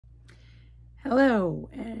Hello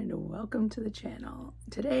and welcome to the channel.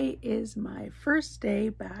 Today is my first day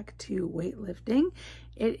back to weightlifting.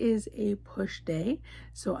 It is a push day,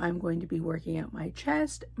 so I'm going to be working out my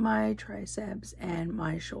chest, my triceps, and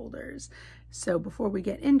my shoulders. So before we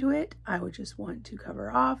get into it, I would just want to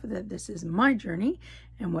cover off that this is my journey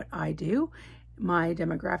and what I do. My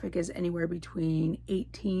demographic is anywhere between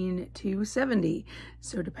 18 to 70.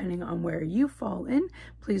 So depending on where you fall in,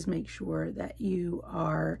 please make sure that you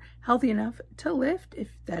are healthy enough to lift.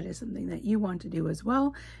 If that is something that you want to do as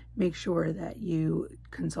well, make sure that you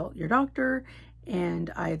consult your doctor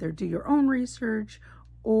and either do your own research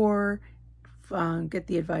or get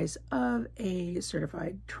the advice of a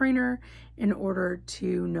certified trainer in order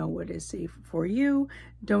to know what is safe for you.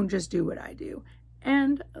 Don't just do what I do.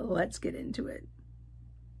 And let's get into it.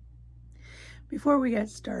 Before we get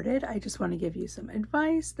started, I just want to give you some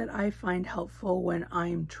advice that I find helpful when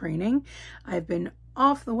I'm training. I've been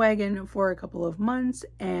off the wagon for a couple of months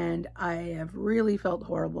and I have really felt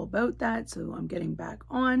horrible about that, so I'm getting back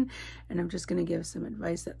on and I'm just going to give some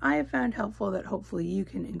advice that I have found helpful that hopefully you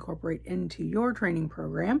can incorporate into your training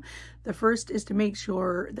program. The first is to make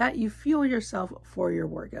sure that you fuel yourself for your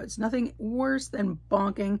workouts. Nothing worse than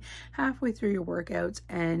bonking halfway through your workouts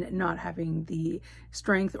and not having the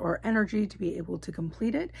strength or energy to be able to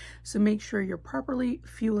complete it. So make sure you're properly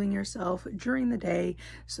fueling yourself during the day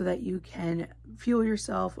so that you can fuel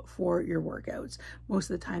yourself for your workouts.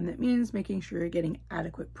 Most of the time that means making sure you're getting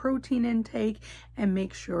adequate protein intake and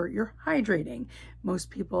make sure you're hydrating.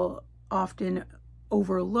 Most people often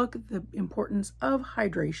overlook the importance of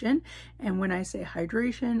hydration, and when I say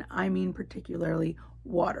hydration, I mean particularly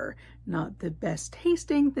water. Not the best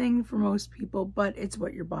tasting thing for most people, but it's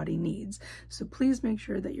what your body needs. So please make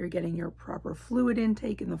sure that you're getting your proper fluid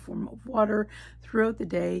intake in the form of water throughout the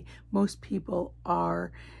day. Most people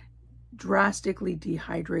are drastically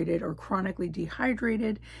dehydrated or chronically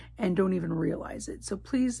dehydrated and don't even realize it. So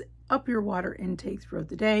please up your water intake throughout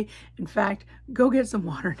the day. In fact, go get some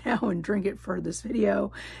water now and drink it for this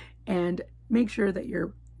video and make sure that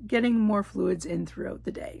you're getting more fluids in throughout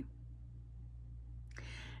the day.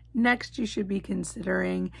 Next, you should be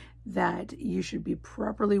considering that you should be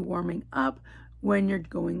properly warming up when you're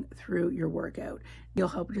going through your workout. You'll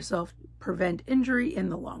help yourself prevent injury in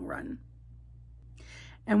the long run.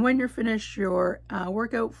 And when you're finished your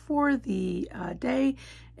workout for the day,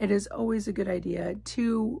 it is always a good idea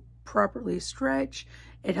to properly stretch.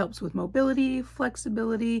 It helps with mobility,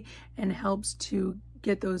 flexibility, and helps to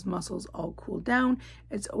get those muscles all cooled down.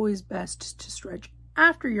 It's always best to stretch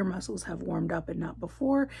after your muscles have warmed up and not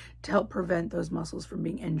before, to help prevent those muscles from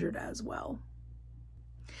being injured as well.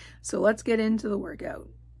 So let's get into the workout.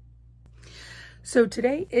 So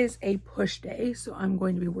today is a push day, so I'm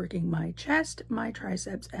going to be working my chest, my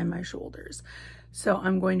triceps, and my shoulders. So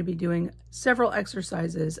I'm going to be doing several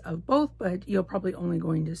exercises of both, but you're probably only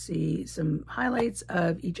going to see some highlights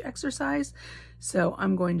of each exercise. So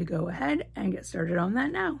I'm going to go ahead and get started on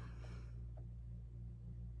that now.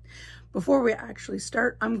 Before we actually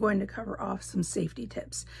start, I'm going to cover off some safety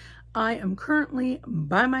tips. I am currently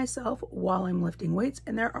by myself while I'm lifting weights,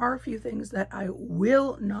 and there are a few things that I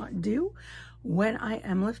will not do when I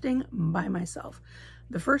am lifting by myself.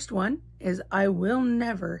 The first one is I will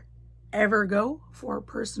never, ever go for a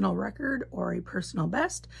personal record or a personal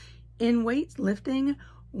best in weightlifting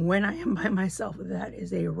when I am by myself. That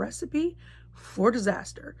is a recipe for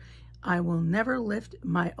disaster. I will never lift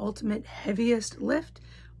my ultimate heaviest lift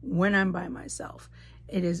when I'm by myself.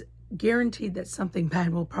 It is guaranteed that something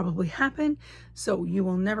bad will probably happen, so you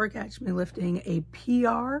will never catch me lifting a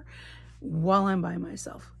PR while I'm by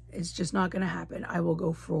myself. It's just not going to happen. I will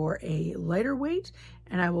go for a lighter weight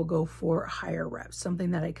and I will go for higher reps,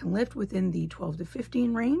 something that I can lift within the 12 to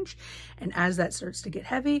 15 range. And as that starts to get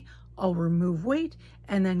heavy, I'll remove weight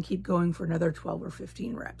and then keep going for another 12 or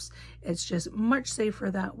 15 reps. It's just much safer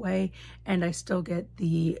that way, and I still get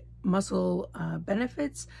the muscle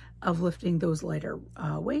benefits of lifting those lighter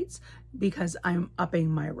weights because I'm upping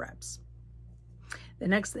my reps. The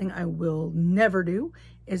next thing I will never do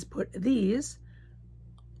is put these,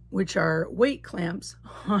 which are weight clamps,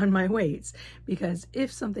 on my weights, because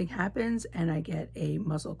if something happens and I get a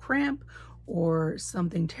muscle cramp or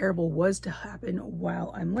something terrible was to happen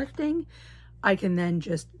while I'm lifting, I can then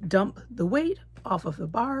just dump the weight off of the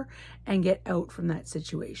bar and get out from that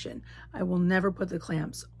situation. I will never put the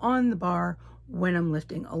clamps on the bar when I'm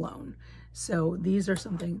lifting alone. So these are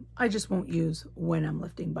something I just won't use when I'm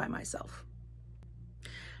lifting by myself.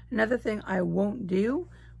 Another thing I won't do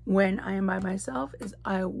when I am by myself is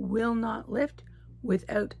I will not lift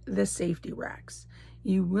without the safety racks.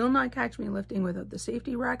 You will not catch me lifting without the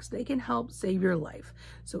safety racks. They can help save your life.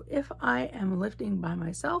 So if I am lifting by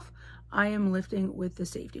myself, I am lifting with the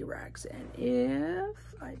safety racks. And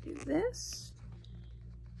if I do this,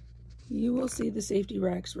 you will see the safety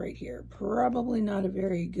racks right here. Probably not a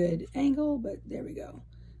very good angle, but there we go.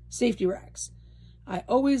 Safety racks. I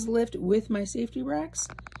always lift with my safety racks.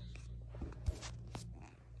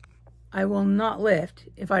 I will not lift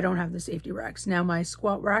if I don't have the safety racks. Now my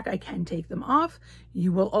squat rack, I can take them off.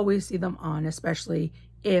 You will always see them on, especially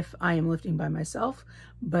if I am lifting by myself.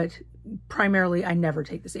 But primarily, I never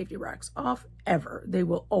take the safety racks off, ever. They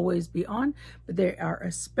will always be on, but they are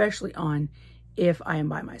especially on if I am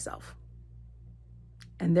by myself.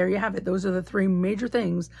 And there you have it. Those are the three major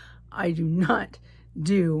things I do not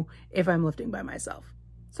do if I'm lifting by myself.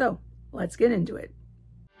 So let's get into it.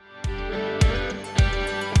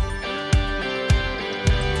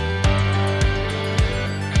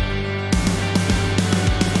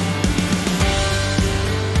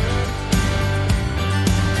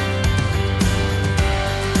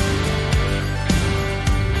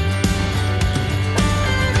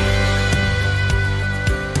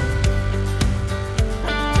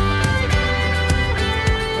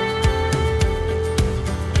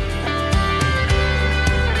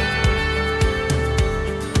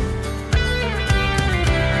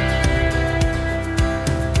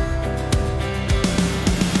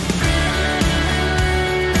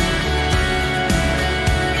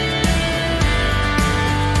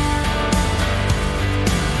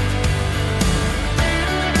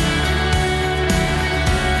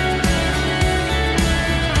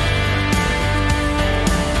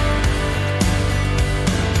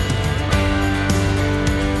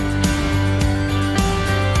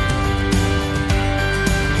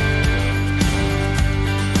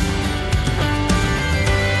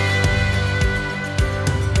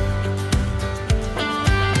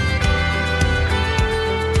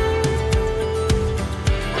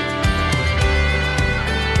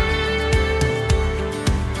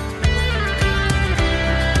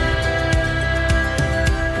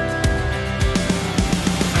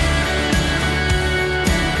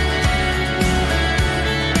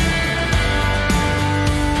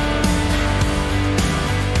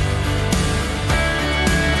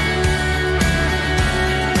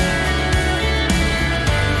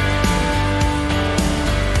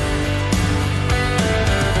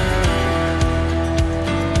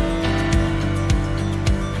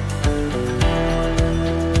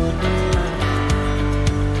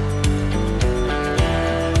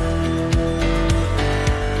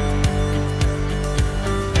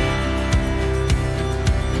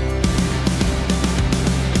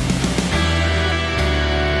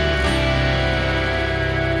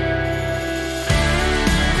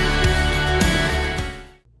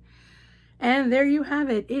 And there you have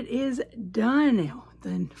it. It is done.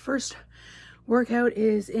 The first workout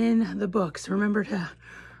is in the books. Remember to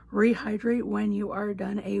rehydrate when you are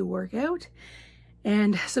done a workout,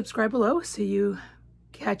 and subscribe below so you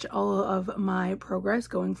catch all of my progress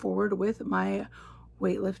going forward with my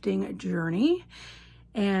weightlifting journey.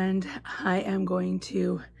 And I am going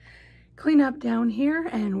to clean up down here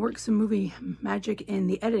and work some movie magic in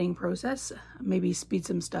the editing process. Maybe speed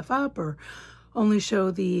some stuff up or only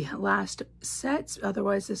show the last sets.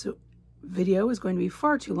 Otherwise, this video is going to be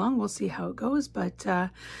far too long. We'll see how it goes, but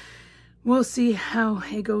we'll see how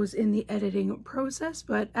it goes in the editing process.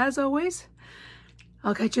 But as always,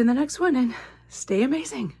 I'll catch you in the next one, and stay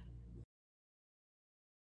amazing.